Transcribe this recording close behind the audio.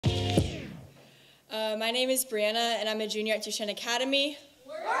My name is Brianna, and I'm a junior at Duchesne Academy.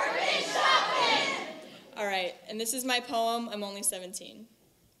 We're big shopping! All right, and this is my poem, I'm Only 17.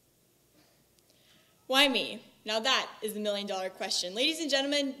 Why me? Now that is the million-dollar question. Ladies and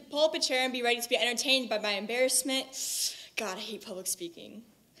gentlemen, pull up a chair and be ready to be entertained by my embarrassment. God, I hate public speaking.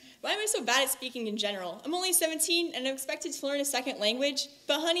 Why am I so bad at speaking in general? I'm only 17 and I'm expected to learn a second language,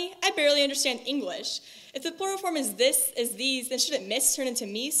 but honey, I barely understand English. If the plural form is this, is these, then shouldn't miss turn into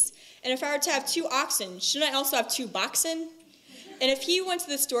meese? And if I were to have 2 oxen, shouldn't I also have 2 boxen? And if he went to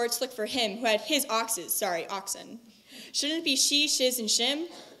the store to look for him who had his oxen, shouldn't it be she, shiz, and shim?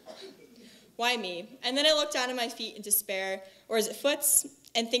 Why me? And then I look down at my feet in despair, or is it foots,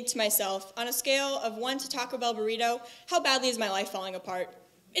 and think to myself, on a scale of 1 to Taco Bell burrito, how badly is my life falling apart?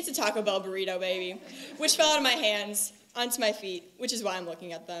 It's a Taco Bell burrito, baby, which fell out of my hands onto my feet, which is why I'm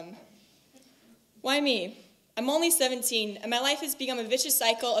looking at them. Why me? I'm only 17, and my life has become a vicious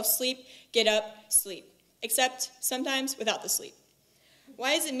cycle of sleep, get up, sleep, except sometimes without the sleep.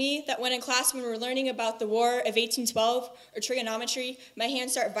 Why is it me that when in class when we're learning about the War of 1812 or trigonometry, my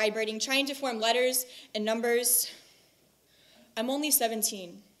hands start vibrating, trying to form letters and numbers? I'm only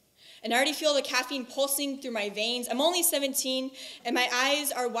 17. And I already feel the caffeine pulsing through my veins. I'm only 17, and my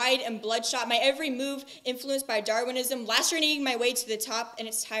eyes are wide and bloodshot, my every move influenced by Darwinism, lacerating my way to the top, and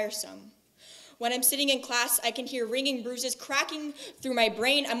it's tiresome. When I'm sitting in class, I can hear ringing bruises cracking through my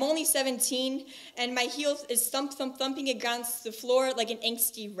brain. I'm only 17, and my heel is thumping against the floor like an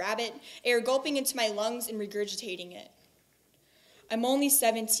angsty rabbit, air gulping into my lungs and regurgitating it. I'm only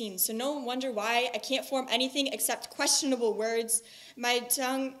 17, so no wonder why I can't form anything except questionable words. My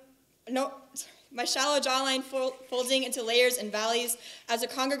shallow jawline folding into layers and valleys as a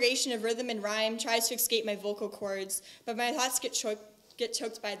congregation of rhythm and rhyme tries to escape my vocal cords, but my thoughts get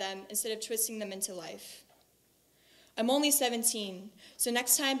choked by them instead of twisting them into life. I'm only 17, so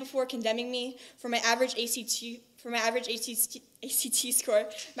next time before condemning me for my average ACT score,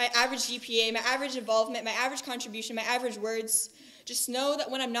 my average GPA, my average involvement, my average contribution, my average words, just know that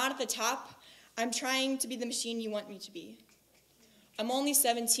when I'm not at the top, I'm trying to be the machine you want me to be. I'm only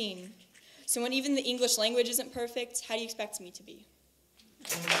 17, so when even the English language isn't perfect, how do you expect me to be?